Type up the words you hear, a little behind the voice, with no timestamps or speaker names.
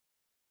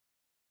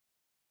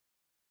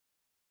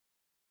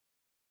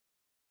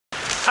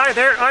Hi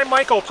there, I'm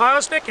Michael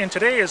Poczynek, and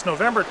today is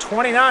November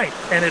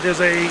 29th, and it is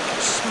a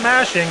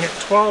smashing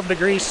 12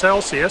 degrees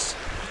Celsius.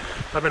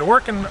 I've been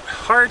working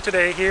hard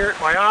today here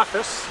at my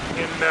office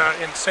in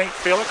St.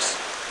 Felix.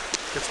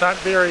 It's not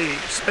very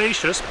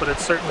spacious, but it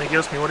certainly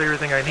gives me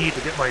everything I need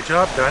to get my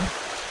job done.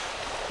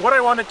 What I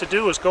wanted to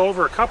do is go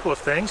over a couple of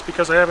things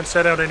because I haven't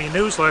sent out any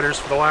newsletters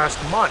for the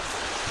last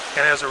month.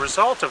 And as a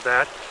result of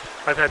that,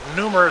 I've had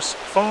numerous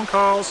phone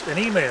calls and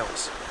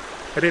emails.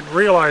 I didn't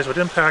realize what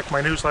impact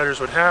my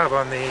newsletters would have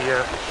on the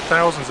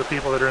thousands of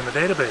people that are in the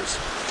database.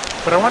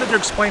 But I wanted to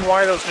explain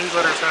why those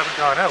newsletters haven't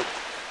gone out.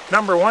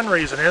 Number one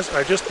reason is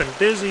I've just been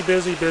busy.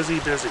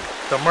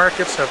 The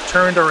markets have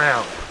turned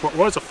around. What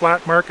was a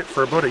flat market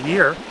for about a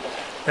year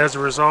as a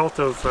result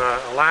of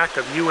a lack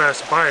of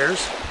US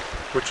buyers,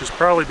 which is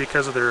probably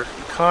because of their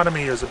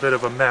economy is a bit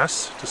of a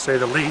mess, to say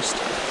the least,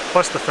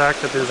 plus the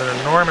fact that there's an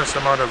enormous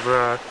amount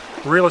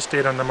of real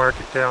estate on the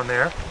market down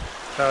there.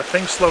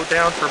 Things slowed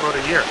down for about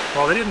a year.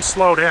 Well, they didn't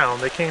slow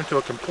down, they came to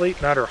a complete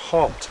and utter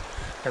halt.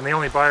 And the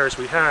only buyers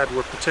we had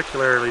were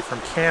particularly from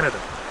Canada.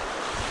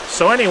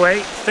 So anyway,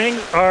 things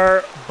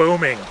are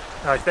booming.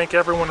 I think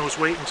everyone was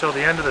waiting until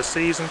the end of the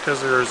season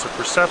because there's a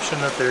perception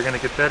that they're going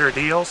to get better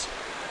deals.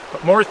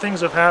 But more things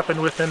have happened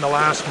within the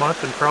last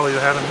month and probably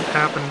haven't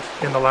happened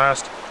in the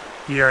last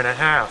year and a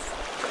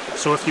half.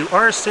 So if you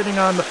are sitting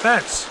on the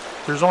fence,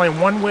 there's only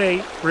one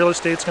way real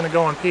estate's going to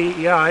go on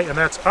p.e.i, and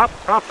that's up,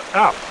 up,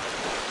 up.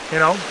 You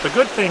know, the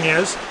good thing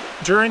is,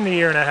 during the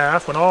year and a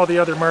half, when all the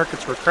other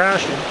markets were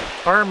crashing,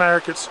 our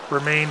markets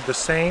remained the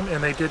same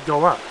and they did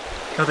go up.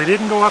 Now, they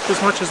didn't go up as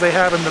much as they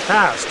have in the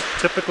past.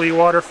 Typically,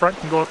 Waterfront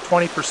can go up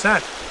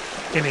 20%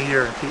 in a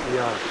year in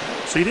p.e.i.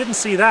 So you didn't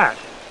see that.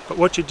 But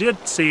what you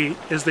did see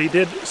is you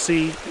did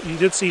see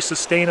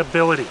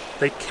sustainability.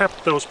 They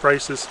kept those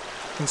prices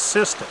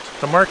consistent.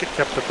 The market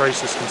kept the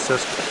prices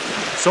consistent.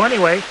 So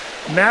anyway,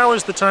 now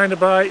is the time to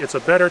buy. It's a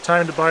better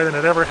time to buy than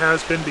it ever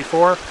has been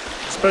before,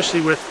 especially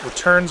with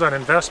returns on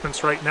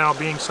investments right now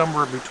being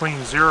somewhere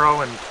between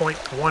 0 and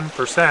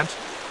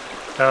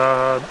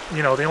 0.1%.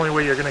 You know, the only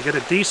way you're going to get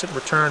a decent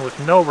return with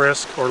no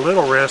risk or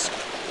little risk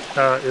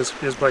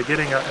is by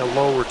getting a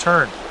low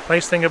return.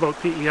 Nice thing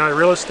about p.e.i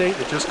real estate,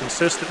 it just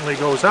consistently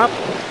goes up.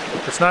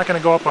 It's not going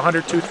to go up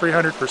 100,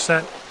 200,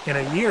 300% in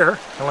a year,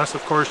 unless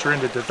of course you're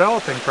into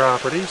developing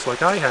properties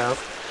like I have,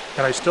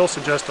 and I still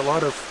suggest a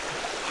lot of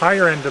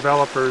higher end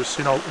developers,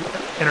 you know,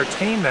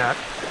 entertain that,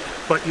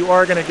 but you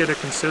are going to get a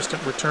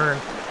consistent return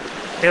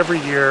every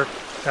year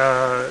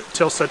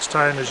till such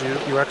time as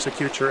you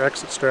execute your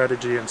exit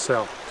strategy and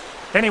sell.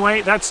 Anyway,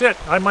 that's it.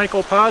 I'm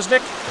Michael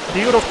Poczynek.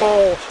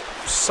 Beautiful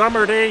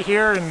summer day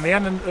here in the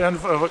end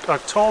of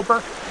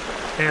October,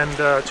 and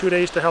 2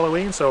 days to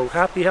Halloween, so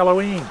happy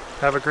Halloween.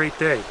 Have a great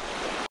day.